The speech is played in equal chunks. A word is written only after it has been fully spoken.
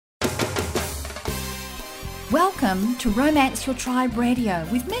Welcome to Romance Your Tribe Radio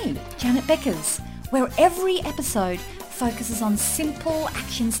with me, Janet Beckers, where every episode focuses on simple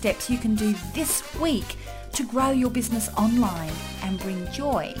action steps you can do this week to grow your business online and bring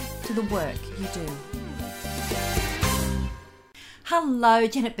joy to the work you do. Hello,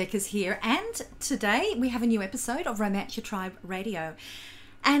 Janet Beckers here, and today we have a new episode of Romance Your Tribe Radio.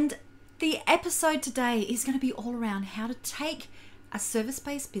 And the episode today is going to be all around how to take a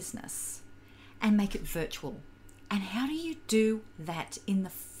service-based business and make it virtual. And how do you do that in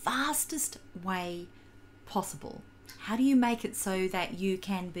the fastest way possible? How do you make it so that you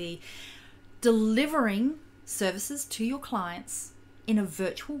can be delivering services to your clients in a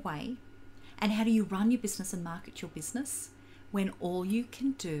virtual way? And how do you run your business and market your business when all you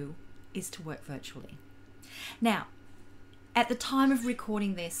can do is to work virtually? Now, at the time of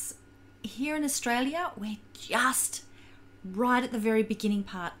recording this, here in Australia, we're just right at the very beginning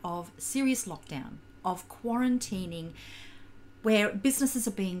part of serious lockdown, of quarantining, where businesses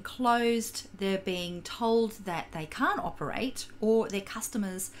are being closed, they're being told that they can't operate, or their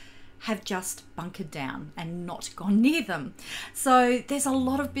customers have just bunkered down and not gone near them. So there's a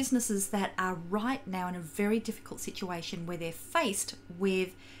lot of businesses that are right now in a very difficult situation where they're faced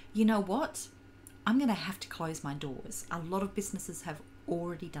with, you know what, I'm going to have to close my doors. A lot of businesses have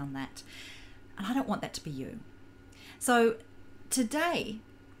already done that, and I don't want that to be you. So today,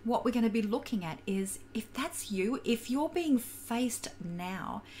 what we're going to be looking at is, if that's you, if you're being faced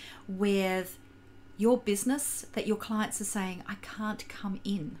now with your business that your clients are saying, I can't come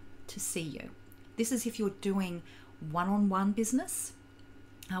in to see you. This is if you're doing one-on-one business,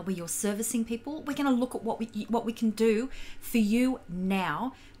 where you're servicing people. We're going to look at what we can do for you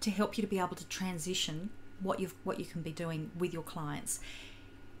now to help you to be able to transition what you can be doing with your clients.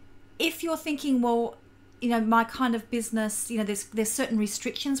 If you're thinking, well, you know, my kind of business, you know, there's certain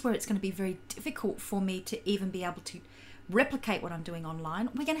restrictions where it's going to be very difficult for me to even be able to replicate what I'm doing online,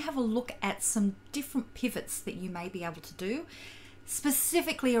 we're going to have a look at some different pivots that you may be able to do,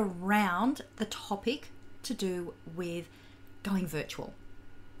 specifically around the topic to do with going virtual.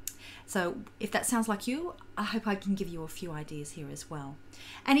 So if that sounds like you, I hope I can give you a few ideas here as well.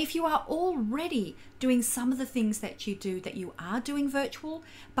 And if you are already doing some of the things that you do that you are doing virtual,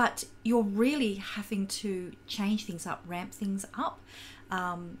 but you're really having to change things up, ramp things up,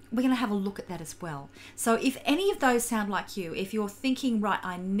 we're going to have a look at that as well. So if any of those sound like you, if you're thinking, right,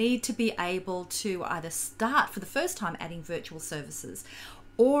 I need to be able to either start for the first time adding virtual services,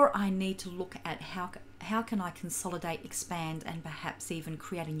 or I need to look at how can I consolidate, expand, and perhaps even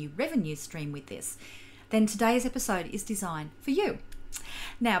create a new revenue stream with this, then today's episode is designed for you.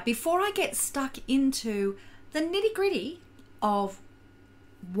 Now, before I get stuck into the nitty-gritty of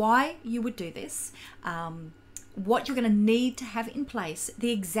why you would do this, what you're going to need to have in place,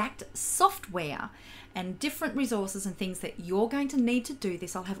 the exact software and different resources and things that you're going to need to do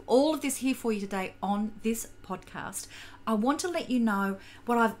this. I'll have all of this here for you today on this podcast. I want to let you know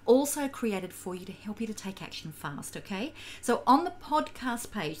what I've also created for you to help you to take action fast, okay? So on the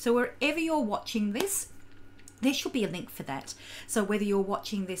podcast page, so wherever you're watching this, there should be a link for that. So whether you're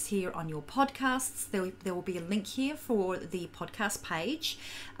watching this here on your podcasts, there will be a link here for the podcast page.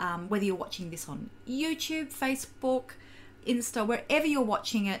 Whether you're watching this on YouTube, Facebook, Insta, wherever you're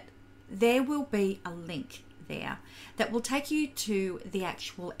watching it, there will be a link there that will take you to the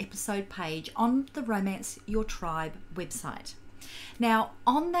actual episode page on the Romance Your Tribe website. Now,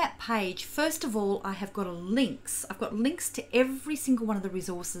 on that page, first of all, I've got links to every single one of the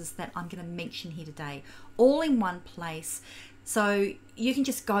resources that I'm going to mention here today, all in one place. So you can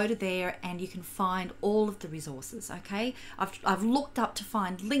just go to there and you can find all of the resources, okay? I've looked up to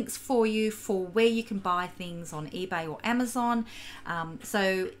find links for you for where you can buy things on eBay or Amazon.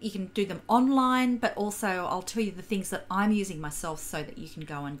 So you can do them online, but also I'll tell you the things that I'm using myself so that you can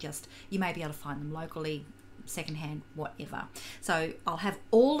go and you may be able to find them locally, secondhand, whatever. So I'll have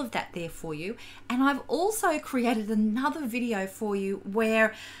all of that there for you. And I've also created another video for you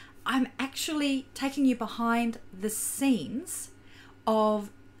where I'm actually taking you behind the scenes of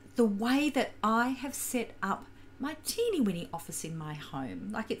the way that I have set up my teeny weeny office in my home.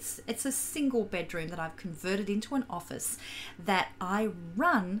 Like it's a single bedroom that I've converted into an office that I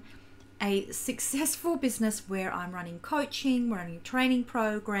run a successful business where I'm running coaching, where I'm running training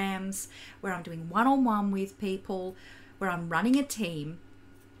programs, where I'm doing one-on-one with people, where I'm running a team.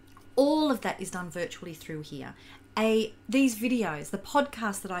 All of that is done virtually through here. These videos, the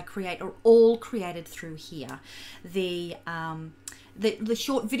podcasts that I create are all created through here. The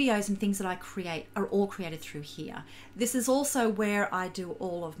short videos and things that I create are all created through here. This is also where I do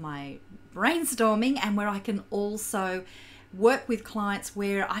all of my brainstorming and where I can also work with clients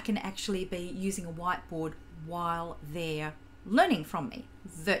where I can actually be using a whiteboard while they're learning from me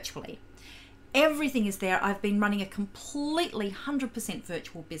virtually. Everything is there. I've been running a completely 100%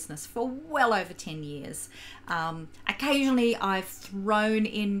 virtual business for well over 10 years. Occasionally I've thrown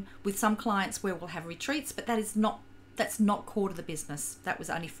in with some clients where we'll have retreats, but that's not core to the business. That was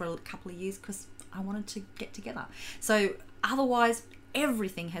only for a couple of years because I wanted to get together. So otherwise,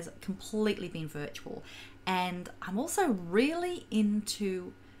 everything has completely been virtual. And I'm also really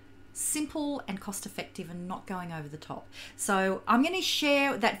into simple and cost effective and not going over the top. So I'm going to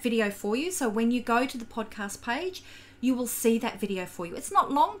share that video for you. So when you go to the podcast page, you will see that video for you. It's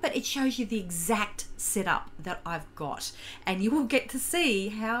not long, but it shows you the exact setup that I've got. And you will get to see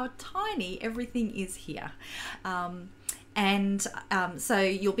how tiny everything is here. So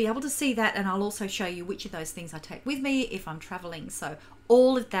you'll be able to see that, and I'll also show you which of those things I take with me if I'm traveling. So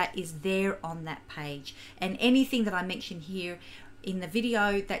all of that is there on that page. And anything that I mention here in the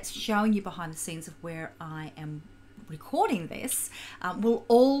video that's showing you behind the scenes of where I am recording this will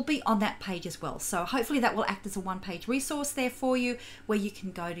all be on that page as well. So hopefully that will act as a one-page resource there for you where you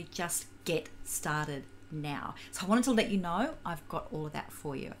can go to just get started now. So I wanted to let you know I've got all of that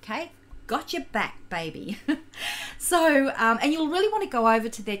for you, okay? Got your back, baby. So, and you'll really want to go over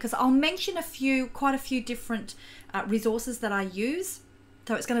to there because I'll mention quite a few different resources that I use.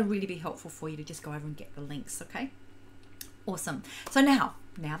 So it's going to really be helpful for you to just go over and get the links, okay? Awesome. So now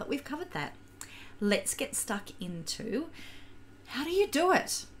that we've covered that, let's get stuck into how do you do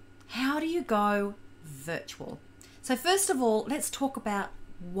it? How do you go virtual? So first of all, let's talk about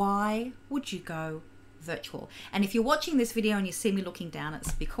why would you go virtual? And if you're watching this video and you see me looking down,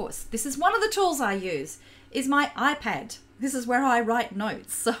 it's because this is one of the tools I use, is my iPad. This is where I write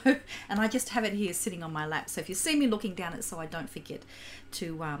notes. So, and I just have it here sitting on my lap. So if you see me looking down, it's so I don't forget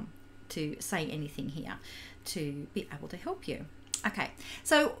to say anything here to be able to help you. Okay,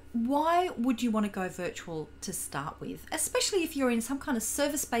 so why would you want to go virtual to start with? Especially if you're in some kind of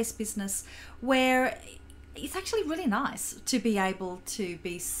service-based business where it's actually really nice to be able to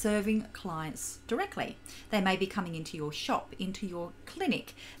be serving clients directly. They may be coming into your shop, into your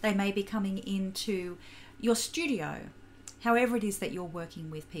clinic. They may be coming into your studio, however it is that you're working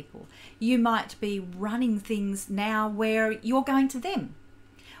with people. You might be running things now where you're going to them,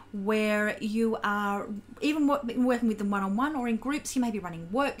 where you are even working with them one-on-one or in groups. You may be running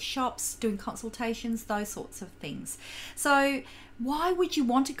workshops, doing consultations, those sorts of things. So why would you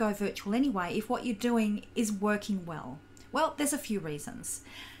want to go virtual anyway if what you're doing is working well? Well, there's a few reasons.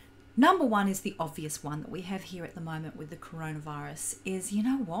 Number one is the obvious one that we have here at the moment with the coronavirus is, you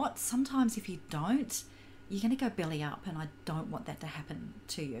know what? Sometimes if you don't, you're going to go belly up, and I don't want that to happen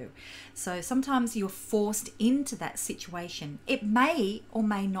to you. So sometimes you're forced into that situation. It may or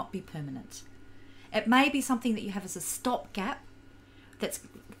may not be permanent. It may be something that you have as a stopgap that's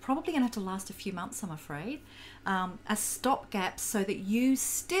probably going to have to last a few months, I'm afraid. A stopgap so that you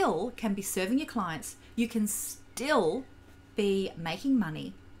still can be serving your clients. You can still be making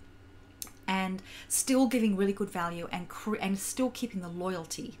money and still giving really good value and still keeping the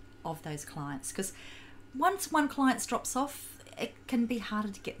loyalty of those clients. Because once one client drops off, it can be harder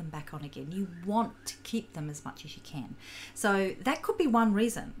to get them back on again. You want to keep them as much as you can. So that could be one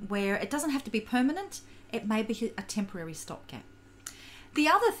reason where it doesn't have to be permanent. It may be a temporary stopgap. The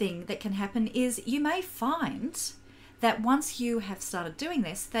other thing that can happen is you may find that once you have started doing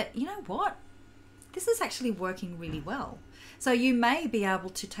this, that, you know what, this is actually working really well. So you may be able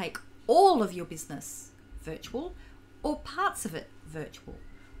to take all of your business virtual or parts of it virtual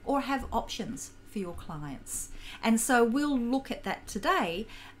or have options for your clients. And so we'll look at that today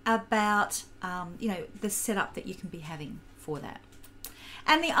about the setup that you can be having for that.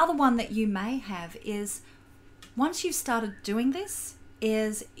 And the other one that you may have is once you've started doing this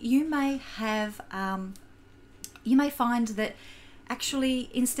is you may have you may find that actually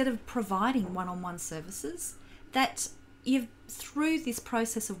instead of providing one-on-one services, that you've through this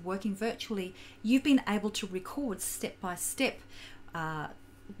process of working virtually, you've been able to record step by step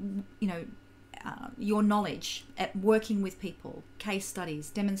your knowledge at working with people, case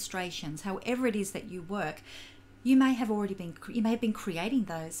studies, demonstrations, however it is that you work. You may have been creating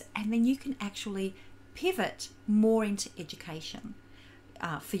those, and then you can actually pivot more into education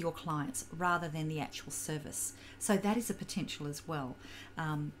for your clients rather than the actual service. So that is a potential as well.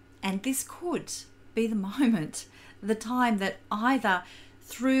 And this could be the moment, the time that either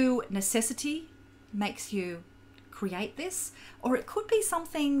through necessity makes you create this, or it could be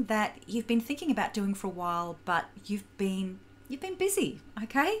something that you've been thinking about doing for a while, but you've been busy,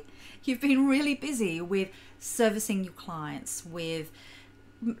 okay? You've been really busy with servicing your clients, with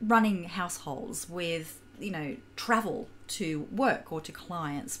running households, with travel to work or to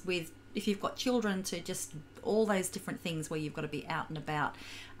clients, with if you've got children, to just all those different things where you've got to be out and about,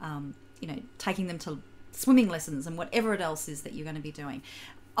 taking them to swimming lessons and whatever it else is that you're going to be doing.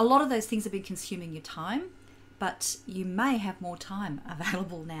 A lot of those things have been consuming your time, but you may have more time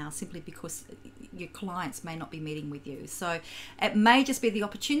available now simply because your clients may not be meeting with you. So it may just be the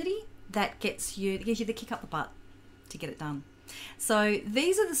opportunity that gives you the kick up the butt to get it done. So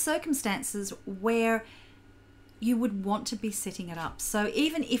these are the circumstances where you would want to be setting it up. So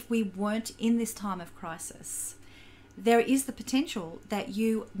even if we weren't in this time of crisis, there is the potential that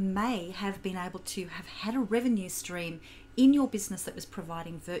you may have been able to have had a revenue stream in your business that was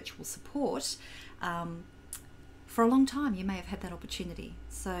providing virtual support for a long time. You may have had that opportunity.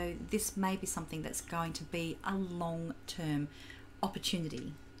 So this may be something that's going to be a long-term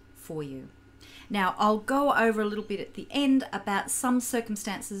opportunity for you. Now, I'll go over a little bit at the end about some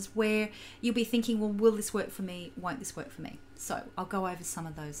circumstances where you'll be thinking, well, will this work for me? Won't this work for me? So I'll go over some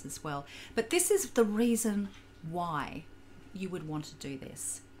of those as well. But this is the reason why you would want to do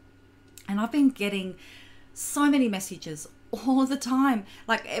this. And I've been getting so many messages all the time,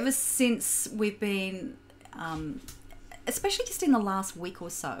 like ever since we've been, especially just in the last week or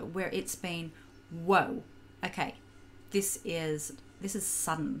so, where it's been, whoa, okay, this is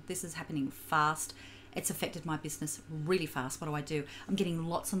sudden. This is happening fast. It's affected my business really fast. What do I do? I'm getting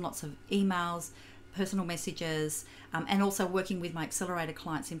lots and lots of emails, personal messages, and also working with my accelerator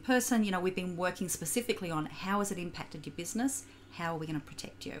clients in person. We've been working specifically on how has it impacted your business? How are we going to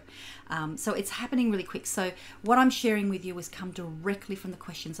protect you? So it's happening really quick. So what I'm sharing with you has come directly from the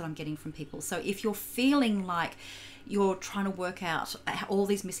questions that I'm getting from people. So if you're feeling like you're trying to work out all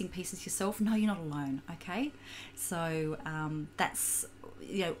these missing pieces yourself, no, you're not alone, okay? So that's,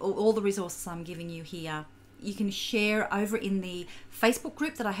 all the resources I'm giving you here, you can share over in the Facebook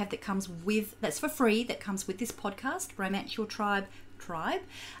group that I have that's for free, that comes with this podcast, Romance Your Tribe.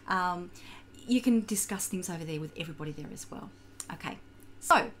 You can discuss things over there with everybody there as well. Okay,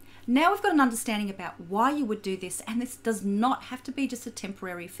 so now we've got an understanding about why you would do this, and this does not have to be just a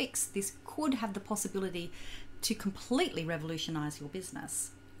temporary fix. This could have the possibility to completely revolutionize your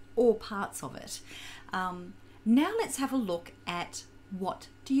business or parts of it. Now let's have a look at what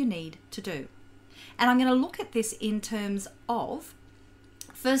do you need to do. And I'm going to look at this in terms of,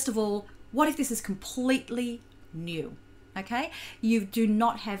 first of all, what if this is completely new? Okay, you do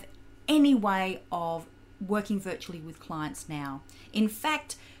not have any way of working virtually with clients now. In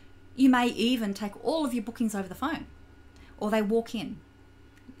fact, you may even take all of your bookings over the phone, or they walk in.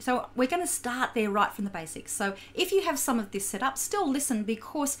 So we're going to start there right from the basics. So if you have some of this set up, still listen,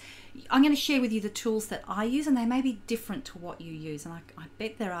 because I'm going to share with you the tools that I use, and they may be different to what you use. And I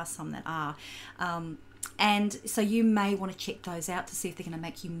bet there are some that are. And so you may want to check those out to see if they're going to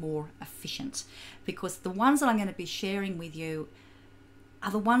make you more efficient, because the ones that I'm going to be sharing with you are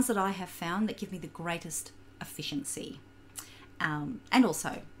the ones that I have found that give me the greatest efficiency, and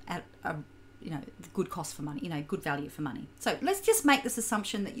also at a good cost for money, good value for money. So let's just make this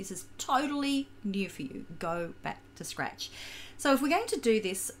assumption that this is totally new for you. Go back to scratch. So if we're going to do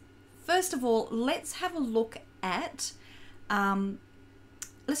this, first of all, let's have a look at,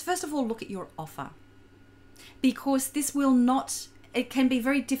 let's first of all look at your offer, because this will not, it can be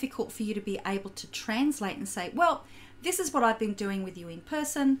very difficult for you to be able to translate and say, well, this is what I've been doing with you in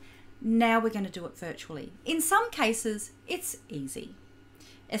person. Now we're going to do it virtually. In some cases, it's easy,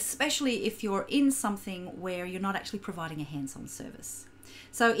 especially if you're in something where you're not actually providing a hands-on service.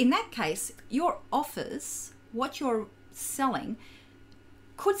 So in that case, your offers, what you're selling,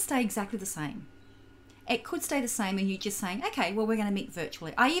 could stay exactly the same. It could stay the same, and you're just saying, okay, well, we're going to meet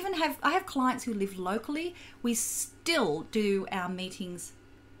virtually. I have clients who live locally. We still do our meetings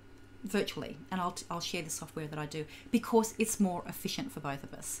virtually, and I'll share the software that I do because it's more efficient for both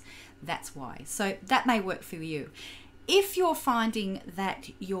of us. That's why. So that may work for you. If you're finding that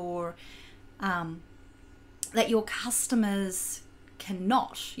your customers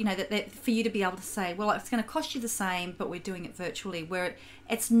cannot, that for you to be able to say, well, it's going to cost you the same, but we're doing it virtually, where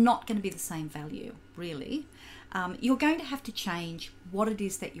it's not going to be the same value, really, you're going to have to change what it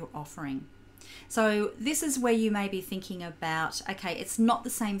is that you're offering. So this is where you may be thinking about, okay, it's not the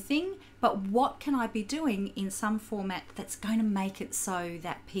same thing, but what can I be doing in some format that's going to make it so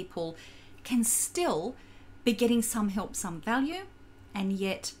that people can still be getting some help, some value, and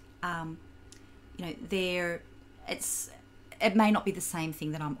yet, it may not be the same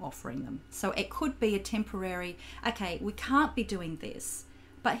thing that I'm offering them. So it could be a temporary, okay, we can't be doing this,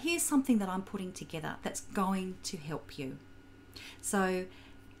 but here's something that I'm putting together that's going to help you. So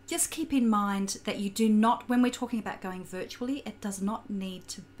just keep in mind that you do not, when we're talking about going virtually, it does not need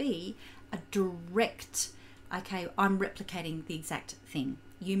to be a direct, okay, I'm replicating the exact thing.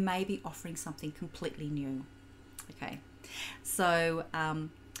 you may be offering something completely new. Okay, so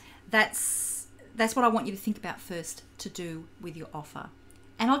that's what I want you to think about first to do with your offer.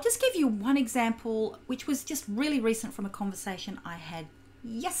 And I'll just give you one example, which was just really recent from a conversation I had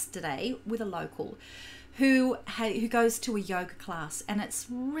yesterday with a local who goes to a yoga class, and it's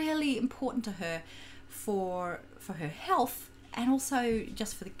really important to her for her health, and also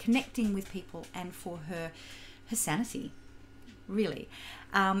just for the connecting with people and for her sanity, really.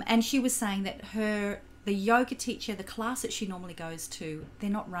 And she was saying that the yoga teacher, the class that she normally goes to, they're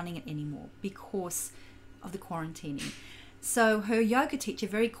not running it anymore because of the quarantining. So her yoga teacher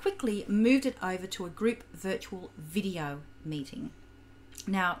very quickly moved it over to a group virtual video meeting.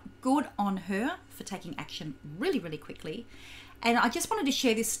 Now, good on her for taking action really, really quickly. And I just wanted to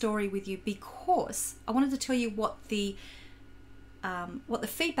share this story with you because I wanted to tell you what the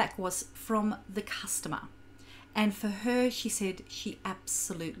feedback was from the customer. And for her, she said she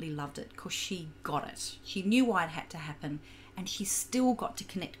absolutely loved it because she got it. She knew why it had to happen, and she still got to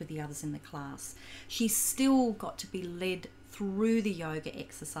connect with the others in the class. She still got to be led through the yoga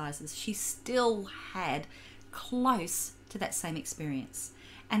exercises. She still had close to that same experience.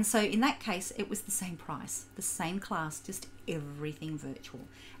 And so in that case, it was the same price, the same class, just everything virtual.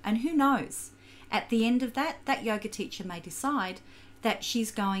 And who knows, at the end of that yoga teacher may decide that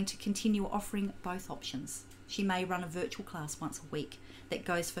she's going to continue offering both options. She may run a virtual class once a week that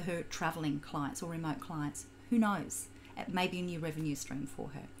goes for her traveling clients or remote clients. Who knows? It may be a new revenue stream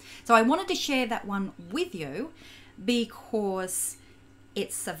for her. So I wanted to share that one with you because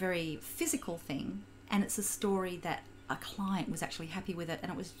it's a very physical thing, and it's a story that a client was actually happy with it,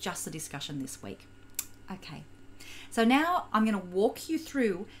 and it was just a discussion this week. Okay, so now I'm going to walk you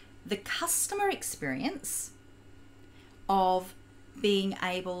through the customer experience of being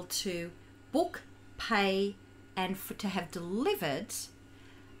able to book, pay, and to have delivered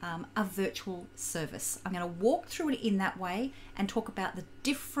a virtual service. I'm going to walk through it in that way and talk about the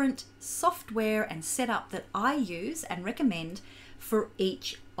different software and setup that I use and recommend for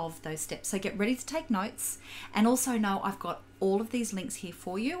each of those steps. So get ready to take notes, and also know I've got all of these links here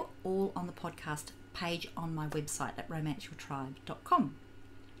for you, all on the podcast page on my website at romanceyourtribe.com.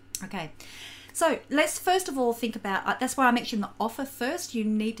 Okay, so let's first of all think about, that's why I mentioned the offer first. You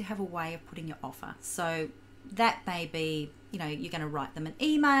need to have a way of putting your offer. So that may be, you're going to write them an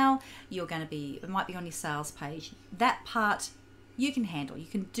email, it might be on your sales page. That part you can handle. You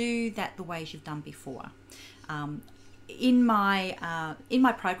can do that the ways you've done before. In my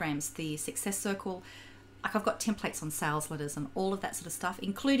programs, the Success Circle, I've got templates on sales letters and all of that sort of stuff,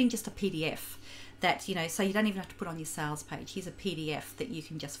 including just a PDF that, so you don't even have to put on your sales page. Here's a PDF that you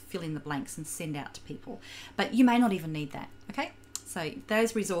can just fill in the blanks and send out to people. But you may not even need that, okay? So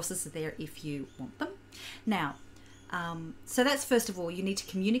those resources are there if you want them. Now, so that's first of all, you need to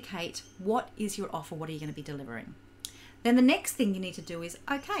communicate what is your offer, what are you going to be delivering. Then the next thing you need to do is,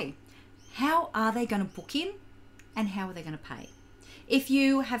 okay, how are they going to book in and how are they going to pay? If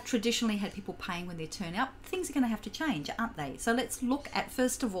you have traditionally had people paying when they turn up, things are going to have to change, aren't they? So let's look at,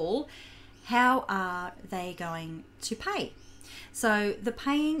 first of all, how are they going to pay? So the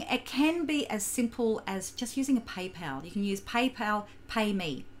paying, it can be as simple as just using a PayPal. You can use PayPal, Pay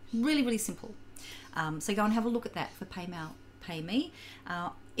Me. Really, really simple. So go and have a look at that for PayPal, Pay Me.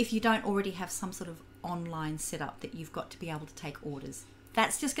 If you don't already have some sort of online setup that you've got to be able to take orders,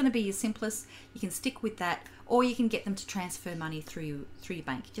 that's just going to be your simplest. You can stick with that, or you can get them to transfer money through your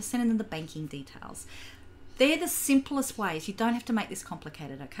bank. Just send them the banking details. They're the simplest ways. You don't have to make this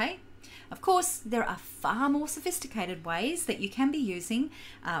complicated, okay? Of course, there are far more sophisticated ways that you can be using.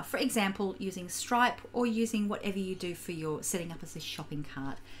 For example, using Stripe or using whatever you do for your setting up as a shopping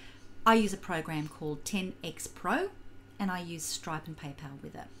cart. I use a program called 10X Pro, and I use Stripe and PayPal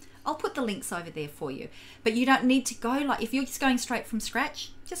with it. I'll put the links over there for you, but you don't need to go, like if you're just going straight from scratch,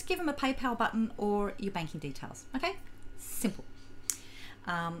 just give them a PayPal button or your banking details, okay? Simple.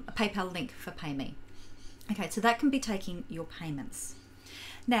 A PayPal link for Pay Me. Okay, so that can be taking your payments.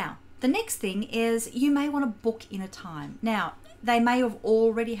 Now, the next thing is you may want to book in a time. Now, they may have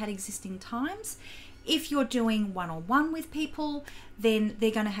already had existing times. If you're doing one-on-one with people, then they're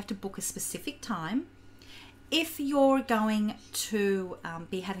going to have to book a specific time. If you're going to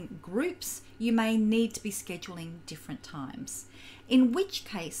be having groups, you may need to be scheduling different times. In which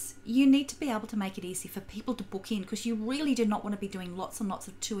case, you need to be able to make it easy for people to book in, because you really do not want to be doing lots and lots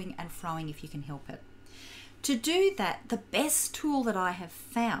of toing and froing if you can help it. To do that, the best tool that I have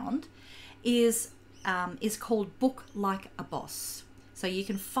found is called Book Like a Boss. So you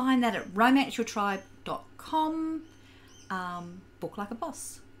can find that at romanceyourtribe.com, Book Like a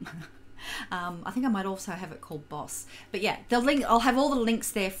Boss. I think I might also have it called Boss. But yeah, the link, I'll have all the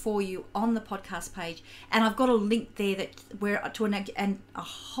links there for you on the podcast page, and I've got a link there and a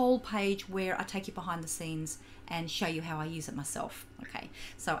whole page where I take you behind the scenes and show you how I use it myself. Okay,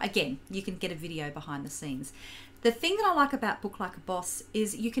 so again, you can get a video behind the scenes. The thing that I like about Book Like a Boss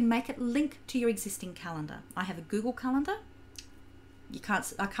is you can make it link to your existing calendar. I have a Google Calendar.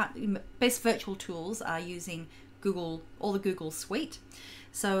 Best virtual tools are using Google, all the Google suite.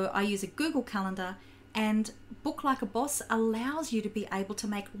 So I use a Google Calendar, and Book Like a Boss allows you to be able to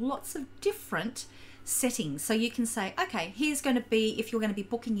make lots of different settings. So you can say, okay, here's going to be, if you're going to be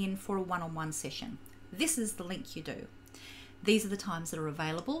booking in for a one-on-one session, this is the link you do. These are the times that are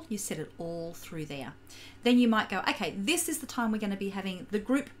available. You set it all through there. Then you might go, okay, this is the time we're going to be having the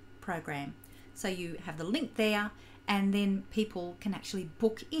group program. So you have the link there, and then people can actually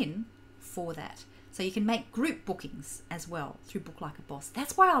book in for that. So you can make group bookings as well through Book Like a Boss.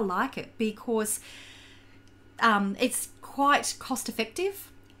 That's why I like it, because it's quite cost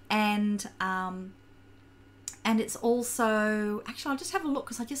effective, and it's also, actually I'll just have a look,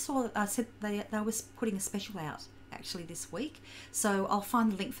 because I just saw that I said they was putting a special out actually this week. So I'll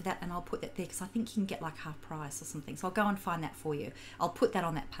find the link for that and I'll put that there, because I think you can get like half price or something. So I'll go and find that for you. I'll put that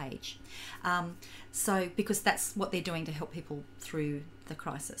on that page. So because that's what they're doing to help people through the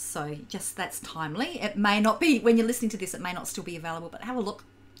crisis. So just, that's timely. It may not be, when you're listening to this, it may not still be available, but have a look.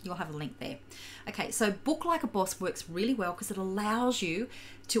 You'll have a link there. Okay, so Book Like a Boss works really well because it allows you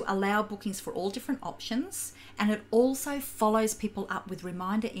to allow bookings for all different options, and it also follows people up with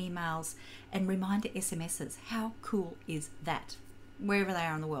reminder emails and reminder SMSs. How cool is that? Wherever they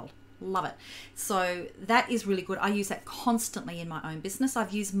are in the world. Love it. So that is really good. I use that constantly in my own business.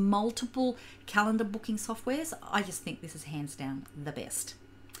 I've used multiple calendar booking softwares. I just think this is hands down the best.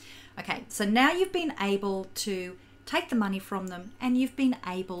 Okay, so now you've been able to take the money from them, and you've been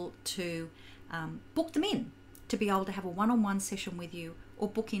able to book them in to be able to have a one-on-one session with you, or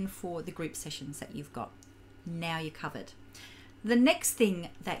book in for the group sessions that you've got. Now you're covered. The next thing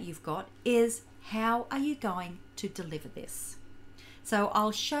that you've got is, how are you going to deliver this? So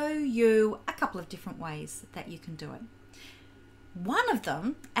I'll show you a couple of different ways that you can do it. One of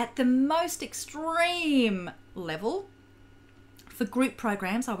them, at the most extreme level, for group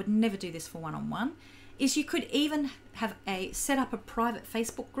programs, I would never do this for one-on-one, is you could even have set up a private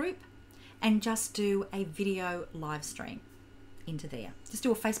Facebook group and just do a video live stream into there. Just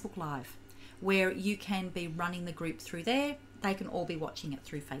do a Facebook Live where you can be running the group through there. They can all be watching it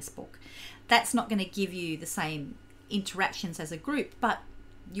through Facebook. That's not going to give you the same interactions as a group, but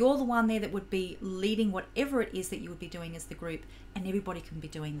you're the one there that would be leading whatever it is that you would be doing as the group, and everybody can be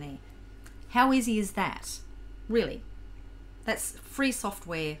doing there. How easy is that? Really? That's free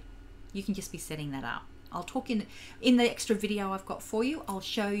software. You can just be setting that up. I'll talk in the extra video I've got for you. I'll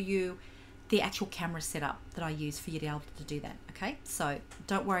show you the actual camera setup that I use for you to be able to do that. Okay, so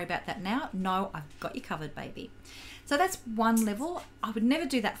don't worry about that now. No, I've got you covered, baby. So that's one level. I would never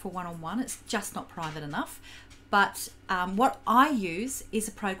do that for one-on-one. It's just not private enough. But what I use is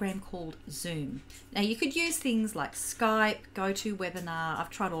a program called Zoom. Now you could use things like Skype, GoToWebinar. I've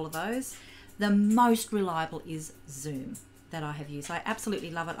tried all of those. The most reliable is Zoom that I have used. I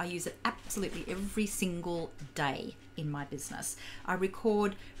absolutely love it. I use it absolutely every single day in my business. I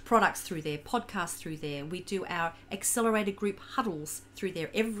record products through there, podcasts through there. We do our accelerated group huddles through there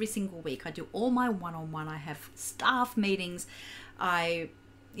every single week. I do all my one-on-one. I have staff meetings.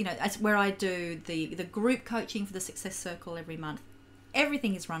 That's where I do the group coaching for the Success Circle every month.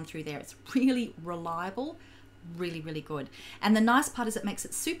 Everything is run through there. It's really reliable, really, really good. And the nice part is it makes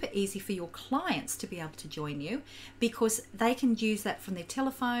it super easy for your clients to be able to join you, because they can use that from their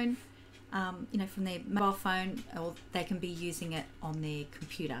telephone, from their mobile phone, or they can be using it on their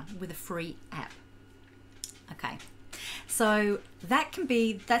computer with a free app. Okay, so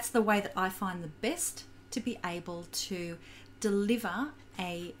that's the way that I find the best to be able to deliver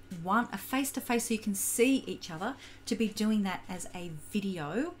a face-to-face, so you can see each other, to be doing that as a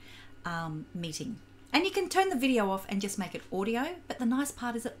video meeting. And you can turn the video off and just make it audio, but the nice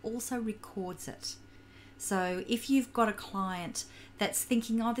part is it also records it. So if you've got a client that's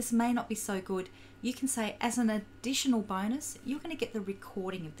thinking, oh, this may not be so good, you can say, as an additional bonus, you're going to get the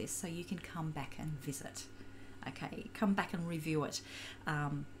recording of this, so you can come back and visit. Okay, come back and review it.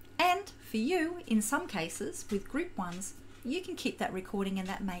 And for you, in some cases, with group ones, you can keep that recording, and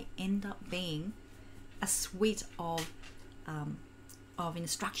that may end up being a suite of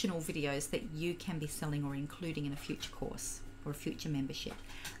instructional videos that you can be selling or including in a future course or a future membership.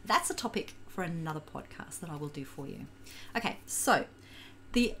 That's a topic for another podcast that I will do for you. Okay, so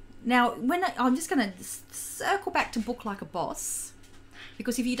I'm just going to circle back to Book Like a Boss,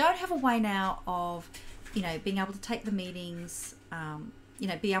 Because if you don't have a way now of, being able to take the meetings,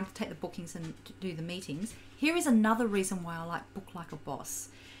 be able to take the bookings and to do the meetings, here is another reason why I like Book Like a Boss.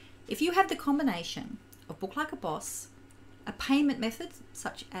 If you have the combination of Book Like a Boss, a payment method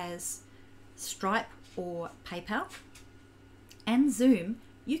such as Stripe or PayPal, and Zoom,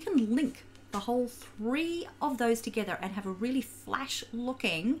 you can link the whole 3 of those together and have a really flash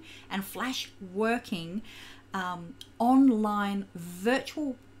looking and flash working online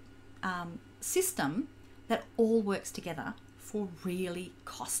virtual system that all works together for really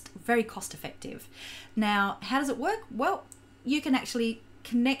very cost effective. Now, how does it work? Well, you can actually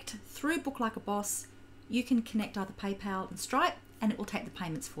connect through Book Like a Boss. You can connect either PayPal and Stripe, and it will take the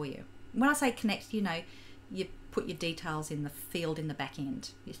payments for you. When I say connect, you put your details in the field in the back end.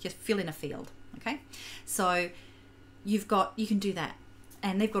 You just fill in a field, okay? So you can do that,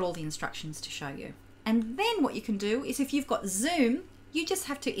 and they've got all the instructions to show you. And then what you can do is, if you've got Zoom, you just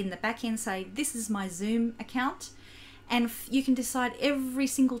have to in the back end say, this is my Zoom account, and you can decide every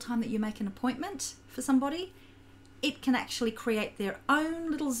single time that you make an appointment for somebody, it can actually create their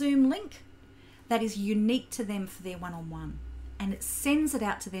own little Zoom link that is unique to them for their one-on-one. And it sends it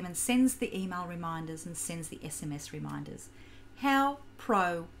out to them and sends the email reminders and sends the SMS reminders. How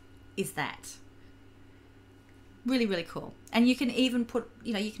pro is that? Really, really cool. And you can even put,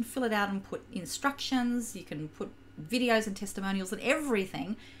 you can fill it out and put instructions, you can put videos and testimonials and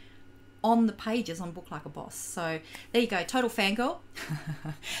everything on the pages on Book Like a Boss. So there you go, total fangirl.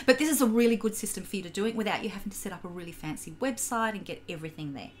 But this is a really good system for you to do it without you having to set up a really fancy website and get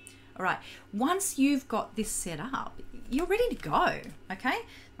everything there. All right, once you've got this set up, you're ready to go, okay?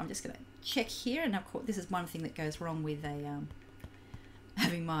 I'm just going to check here, and of course, this is one thing that goes wrong with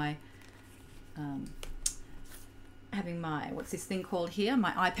having my what's this thing called here?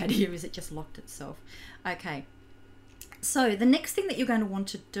 My iPad here, is it just locked itself? Okay, so the next thing that you're going to want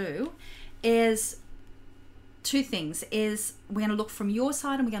to do is 2 things. We're going to look from your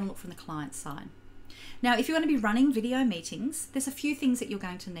side and we're going to look from the client side. Now, if you're going to be running video meetings, there's a few things that you're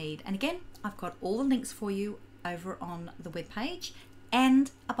going to need. And again, I've got all the links for you over on the webpage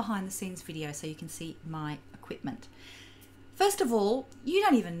and a behind the scenes video so you can see my equipment. First of all, you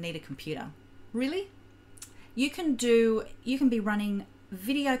don't even need a computer, really. You can be running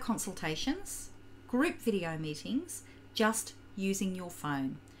video consultations, group video meetings, just using your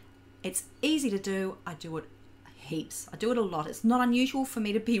phone. It's easy to do. I do it heaps. I do it a lot. It's not unusual for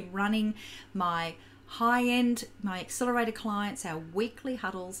me to be running my high-end, my accelerator clients, our weekly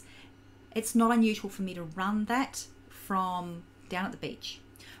huddles. It's not unusual for me to run that from down at the beach,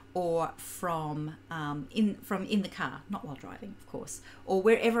 or from in the car, not while driving, of course, or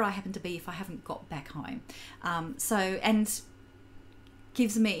wherever I happen to be if I haven't got back home. And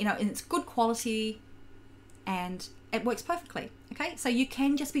gives me, and it's good quality, and it works perfectly. Okay, so you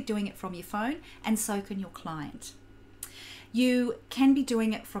can just be doing it from your phone, and so can your client. You can be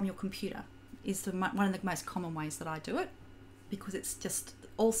doing it from your computer. Is one of the most common ways that I do it, because it's just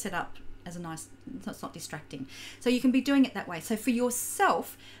all set up as a nice, so it's not distracting. So you can be doing it that way. So for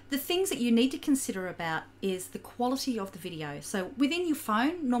yourself, the things that you need to consider about is the quality of the video. So within your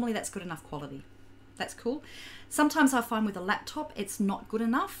phone, normally that's good enough quality. That's cool. Sometimes I find with a laptop, it's not good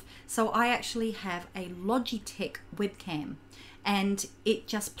enough. So I actually have a Logitech webcam, and it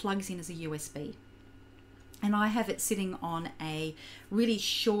just plugs in as a USB. And I have it sitting on a really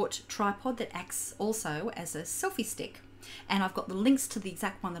short tripod that acts also as a selfie stick. And I've got the links to the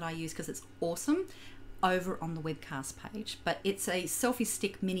exact one that I use because it's awesome over on the webcast page. But it's a selfie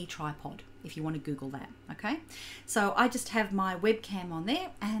stick mini tripod if you want to Google that, okay? So I just have my webcam on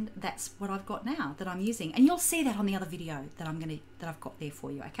there, and that's what I've got now that I'm using. And you'll see that on the other video that I've got there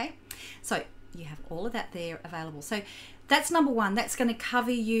for you, okay? So you have all of that there available. So that's number one. That's going to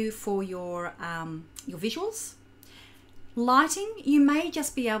cover you for your visuals. Lighting, you may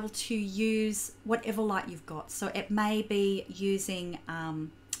just be able to use whatever light you've got. So it may be using,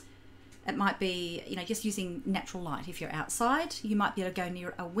 it might be, just using natural light. If you're outside, you might be able to go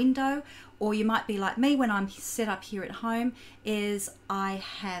near a window, or you might be like me when I'm set up here at home, is I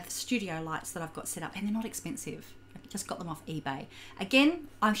have studio lights that I've got set up, and they're not expensive. Just got them off eBay. Again,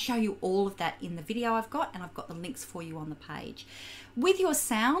 I'll show you all of that in the video I've got, and I've got the links for you on the page. With your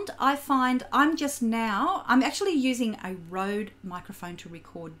sound, I find I'm actually using a Rode microphone to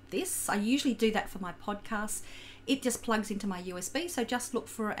record this. I usually do that for my podcasts. It just plugs into my USB, so just look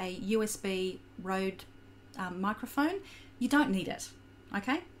for a USB Rode microphone. You don't need it,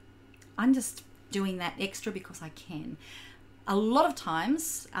 okay? I'm just doing that extra because I can. A lot of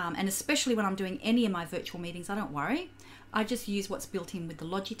times, and especially when I'm doing any of my virtual meetings, I don't worry. I just use what's built in with the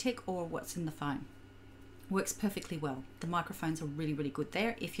Logitech or what's in the phone. works perfectly well. The microphones are really, really good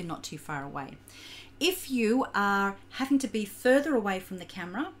there if you're not too far away. If you are having to be further away from the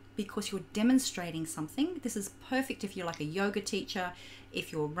camera because you're demonstrating something, this is perfect if you're like a yoga teacher,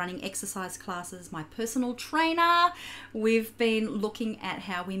 if you're running exercise classes, my personal trainer. We've been looking at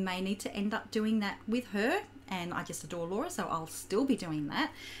how we may need to end up doing that with her, and I just adore Laura, so I'll still be doing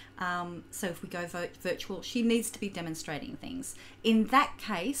that. So if we go virtual, she needs to be demonstrating things. In that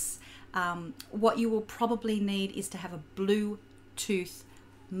case, what you will probably need is to have a Bluetooth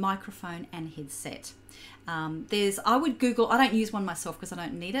microphone and headset. I would Google, I don't use one myself because I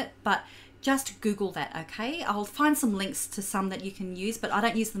don't need it, but just Google that, okay? I'll find some links to some that you can use, but I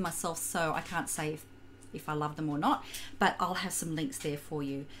don't use them myself, so I can't say if I love them or not, but I'll have some links there for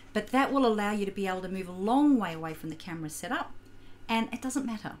you. But that will allow you to be able to move a long way away from the camera setup, and it doesn't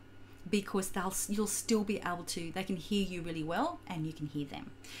matter because you'll still be able to, they can hear you really well and you can hear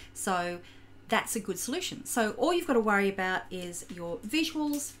them. So that's a good solution. So all you've got to worry about is your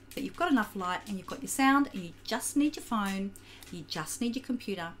visuals, that you've got enough light and you've got your sound, and you just need your phone, you just need your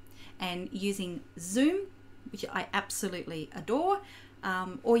computer, and using Zoom, which I absolutely adore,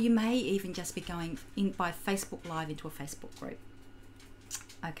 or you may even just be going in by Facebook Live into a Facebook group.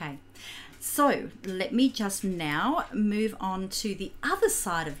 Okay, so let me just now move on to the other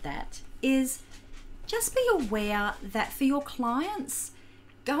side of that, is just be aware that for your clients,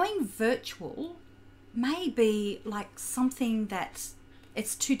 going virtual may be like something that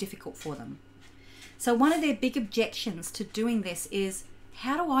it's too difficult for them. So one of their big objections to doing this is,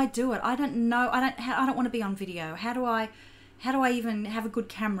 how do I do it? I don't know. I don't want to be on video. How do I even have a good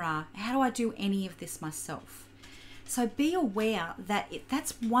camera? How do I do any of this myself? So be aware that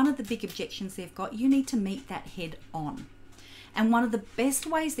that's one of the big objections they've got. You need to meet that head on. And one of the best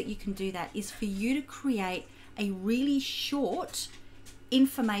ways that you can do that is for you to create a really short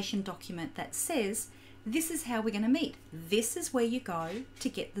information document that says, this is how we're going to meet. This is where you go to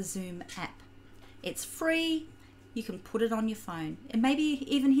get the Zoom app. It's free. You can put it on your phone. And maybe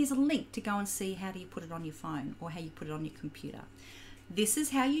even here's a link to go and see how do you put it on your phone or how you put it on your computer. This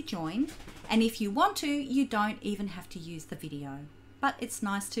is how you join. And if you want to, you don't even have to use the video. But it's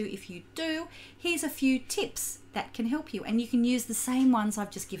nice to if you do. Here's a few tips that can help you. And you can use the same ones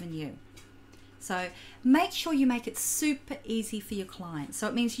I've just given you. So make sure you make it super easy for your clients. So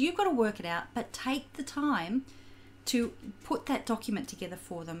it means you've got to work it out, but take the time to put that document together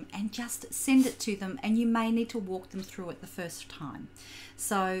for them and just send it to them, and you may need to walk them through it the first time.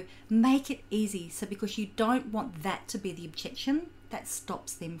 So make it easy, so because you don't want that to be the objection that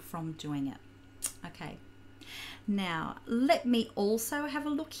stops them from doing it. Okay, now let me also have a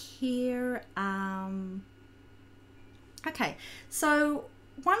look here. Okay, so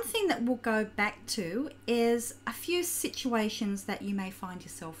one thing that we'll go back to is a few situations that you may find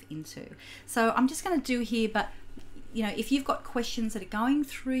yourself into. So I'm just going to do here, but you know, if you've got questions that are going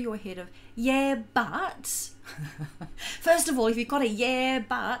through your head of, yeah, but, first of all, if you've got a yeah,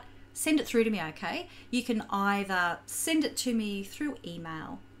 but, send it through to me, okay? You can either send it to me through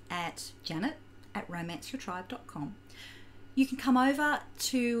email at janet@romanceyourtribe.com. You can come over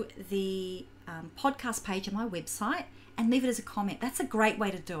to the podcast page on my website and leave it as a comment. That's a great way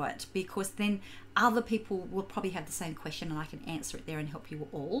to do it, because then other people will probably have the same question and I can answer it there and help you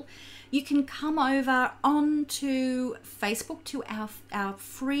all. You can come over onto Facebook to our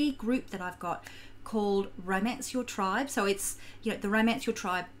free group that I've got called Romance Your Tribe. So it's, you know, the Romance Your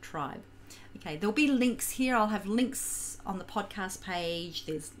Tribe tribe. Okay, there'll be links here. I'll have links on the podcast page.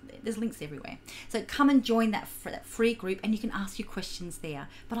 There's links everywhere. So come and join that free group and you can ask your questions there.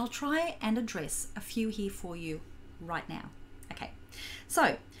 But I'll try and address a few here for you right now. Okay,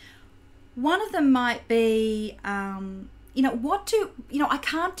 so one of them might be, I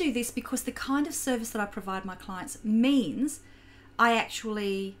can't do this because the kind of service that I provide my clients means I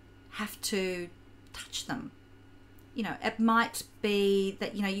actually have to touch them. You know, it might be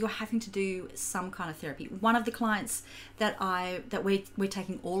that, you know, you're having to do some kind of therapy. One of the clients that we're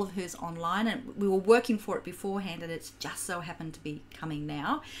taking all of hers online, and we were working for it beforehand, and it's just so happened to be coming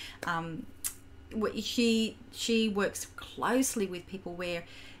now. She works closely with people where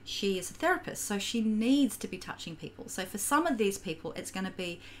she is a therapist, so she needs to be touching people. So for some of these people, it's going to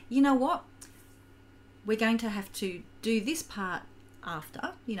be, you know what, we're going to have to do this part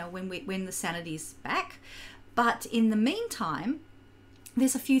after, you know, when the sanity's back. But in the meantime,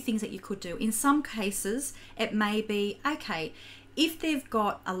 there's a few things that you could do. In some cases, it may be, okay, if they've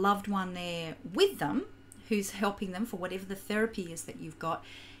got a loved one there with them who's helping them for whatever the therapy is that you've got,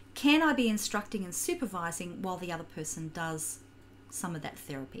 can I be instructing and supervising while the other person does some of that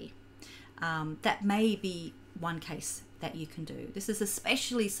therapy? That may be one case that you can do. This is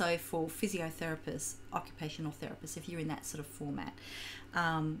especially so for physiotherapists, occupational therapists, if you're in that sort of format.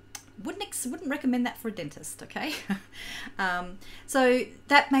 Wouldn't recommend that for a dentist, okay? So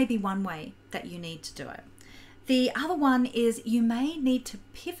that may be one way that you need to do it. The other one is you may need to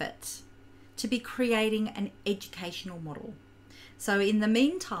pivot to be creating an educational model. So in the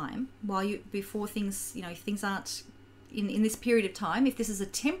meantime, before things, things aren't in this period of time, if this is a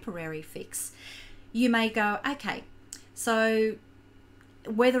temporary fix, you may go, okay, so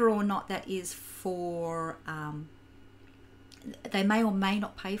whether or not that is for, they may or may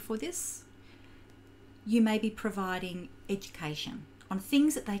not pay for this, you may be providing education on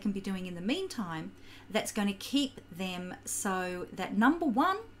things that they can be doing in the meantime that's going to keep them so that, number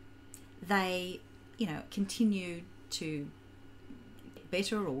one, they, continue to get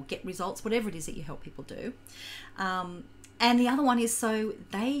better or get results, whatever it is that you help people do. And the other one is so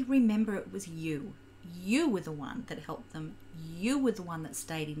they remember it was you. You were the one that helped them. You were the one that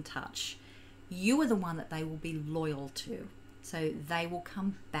stayed in touch. You were the one that they will be loyal to. So they will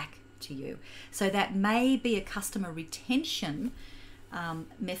come back to you. So that may be a customer retention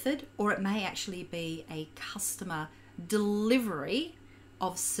method, or it may actually be a customer delivery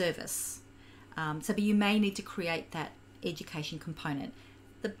of service. But you may need to create that education component.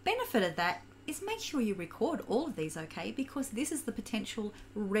 The benefit of that is make sure you record all of these, okay? Because this is the potential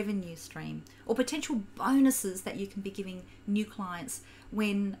revenue stream or potential bonuses that you can be giving new clients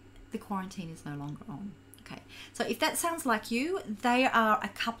when the quarantine is no longer on. Okay, so if that sounds like you, there are a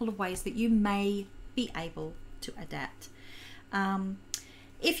couple of ways that you may be able to adapt.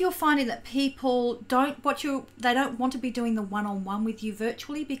 If you're finding that people don't want to be doing the one-on-one with you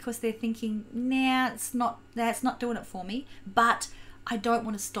virtually because they're thinking, that's not doing it for me, but I don't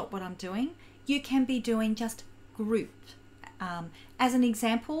want to stop what I'm doing, you can be doing just group. As an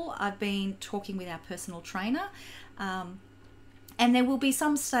example, I've been talking with our personal trainer, and there will be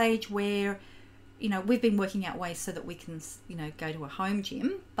some stage where we've been working out ways so that we can, go to a home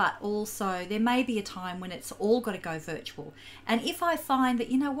gym, but also there may be a time when it's all got to go virtual. And if I find that,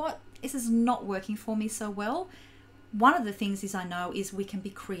 this is not working for me so well, one of the things I know is we can be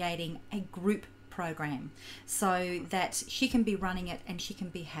creating a group program so that she can be running it and she can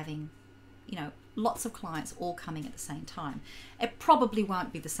be having, lots of clients all coming at the same time. It probably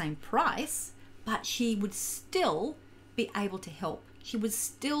won't be the same price, but she would still be able to help. She would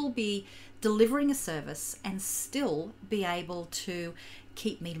still be delivering a service and still be able to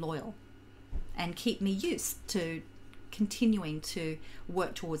keep me loyal and keep me used to continuing to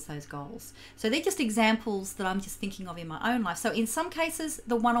work towards those goals. So they're just examples that I'm just thinking of in my own life. So in some cases,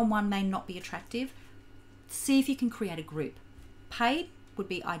 the one-on-one may not be attractive. See if you can create a group. Paid would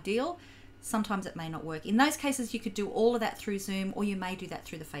be ideal. Sometimes it may not work. In those cases, you could do all of that through Zoom, or you may do that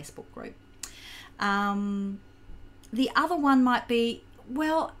through the Facebook group. The other one might be,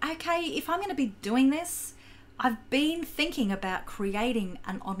 well, okay, if I'm going to be doing this, I've been thinking about creating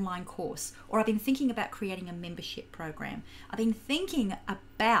an online course, or I've been thinking about creating a membership program. I've been thinking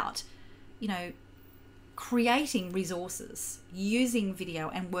about, creating resources, using video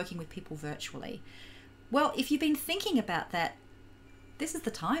and working with people virtually. Well, if you've been thinking about that, this is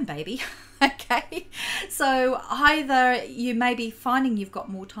the time, baby. Okay. So either you may be finding you've got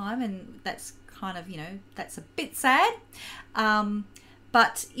more time, and that's kind of, that's a bit sad.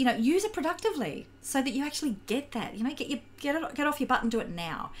 But, use it productively so that you actually get that, get off your butt and do it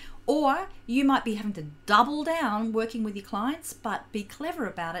now. Or you might be having to double down working with your clients, but be clever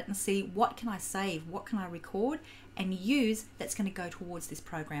about it and see what can I save, what can I record and use that's going to go towards this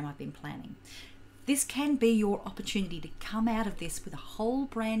program I've been planning. This can be your opportunity to come out of this with a whole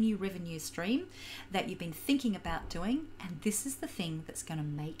brand new revenue stream that you've been thinking about doing. And this is the thing that's going to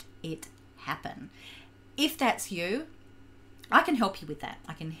make it happen. If that's you, I can help you with that.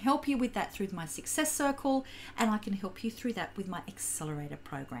 I can help you with that through my Success Circle, and I can help you through that with my Accelerator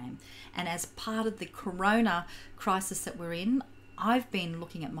program. And as part of the Corona crisis that we're in, I've been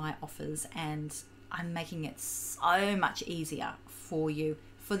looking at my offers and I'm making it so much easier for you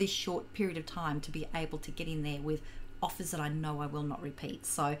for this short period of time to be able to get in there with offers that I know I will not repeat.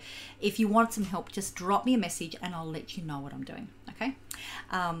 So if you want some help, just drop me a message and I'll let you know what I'm doing. Okay.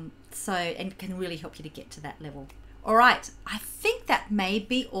 And it can really help you to get to that level. All right. I think that may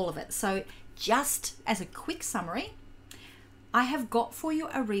be all of it. So just as a quick summary, I have got for you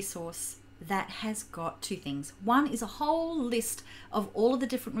a resource that has got two things. One is a whole list of all of the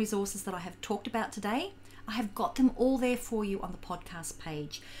different resources that I have talked about today. I have got them all there for you on the podcast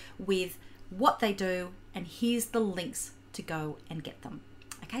page with what they do, and here's the links to go and get them.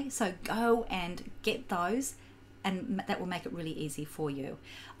 Okay, so go and get those and that will make it really easy for you.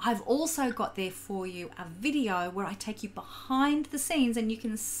 I've also got there for you a video where I take you behind the scenes and you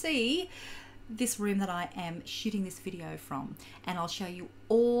can see this room that I am shooting this video from, and I'll show you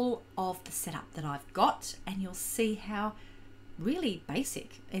all of the setup that I've got, and you'll see how really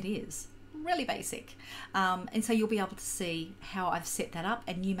basic it is. Really basic. And so you'll be able to see how I've set that up,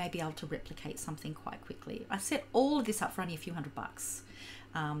 and you may be able to replicate something quite quickly. I set all of this up for only a few $100,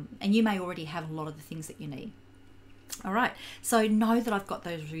 and you may already have a lot of the things that you need. All right, so know that I've got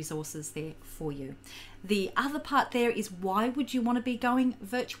those resources there for you. The other part there is, why would you want to be going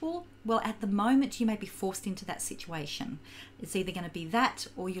virtual? Well, at the moment you may be forced into that situation. It's either going to be that,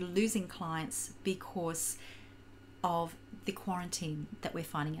 or you're losing clients because of the quarantine that we're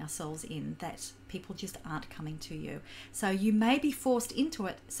finding ourselves in, that people just aren't coming to you. So you may be forced into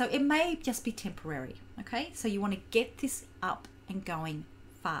it. So it may just be temporary, okay? So you want to get this up and going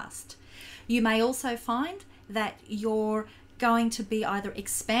fast. You may also find that you're going to be either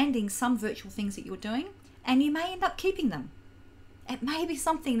expanding some virtual things that you're doing, and you may end up keeping them. It may be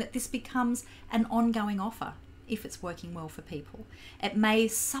something that this becomes an ongoing offer if it's working well for people. It may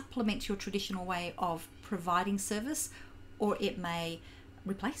supplement your traditional way of providing service, or it may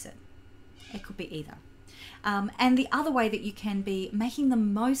replace it. It could be either. And the other way that you can be making the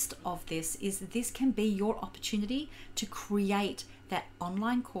most of this is, this can be your opportunity to create that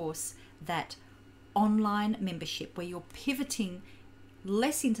online course, that online membership, where you're pivoting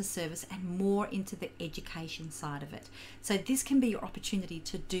less into service and more into the education side of it. So this can be your opportunity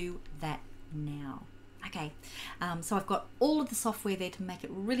to do that now. Okay, so I've got all of the software there to make it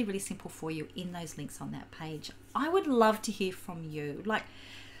really, really simple for you in those links on that page. I would love to hear from you. Like,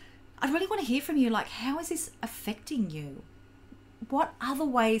 I really want to hear from you. Like, how is this affecting you? What other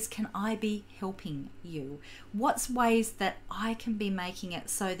ways can I be helping you? What's ways that I can be making it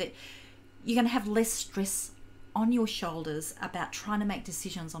so that you're going to have less stress on your shoulders about trying to make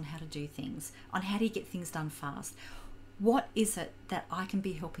decisions on how to do things, on how do you get things done fast? What is it that I can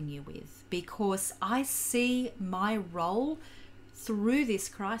be helping you with? Because I see my role through this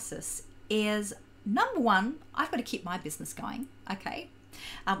crisis is, number one, I've got to keep my business going, okay?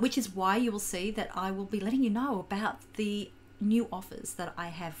 Which is why you will see that I will be letting you know about the new offers that I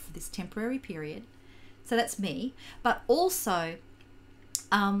have for this temporary period. So that's me. But also,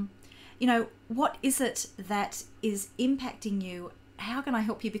 what is it that is impacting you? How can I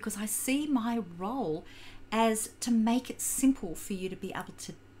help you? Because I see my role as to make it simple for you to be able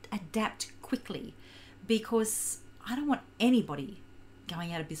to adapt quickly, because I don't want anybody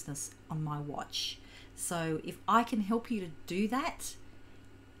going out of business on my watch. So if I can help you to do that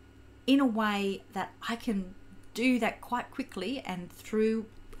in a way that I can do that quite quickly, and through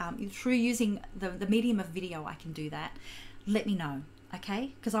using the medium of video I can do that, let me know.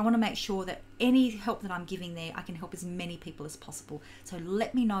 Okay, because I want to make sure that any help that I'm giving there, I can help as many people as possible. So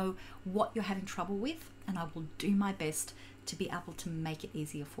let me know what you're having trouble with, and I will do my best to be able to make it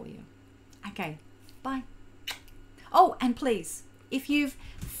easier for you. Okay, bye. Oh, and please, if you've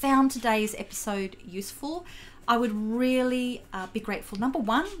found today's episode useful, I would really be grateful. Number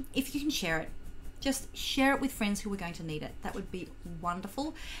one, if you can share it. Just share it with friends who are going to need it. That would be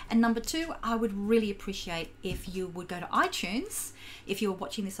wonderful. And number two, I would really appreciate if you would go to iTunes, if you're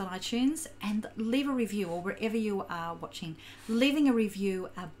watching this on iTunes, and leave a review, or wherever you are watching, leaving a review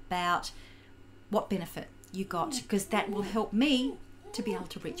about what benefit you got, because that will help me to be able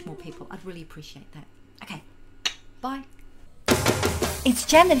to reach more people. I'd really appreciate that. Okay, bye. It's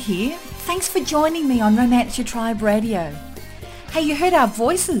Janet here. Thanks for joining me on Romance Your Tribe Radio. Hey, you heard our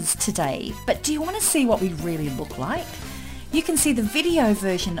voices today, but do you want to see what we really look like? You can see the video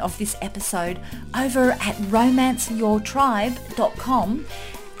version of this episode over at romanceyourtribe.com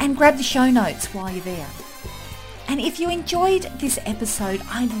and grab the show notes while you're there. And if you enjoyed this episode,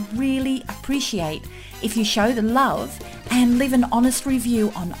 I'd really appreciate if you show the love and leave an honest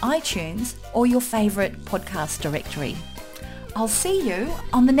review on iTunes or your favourite podcast directory. I'll see you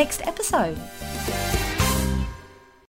on the next episode.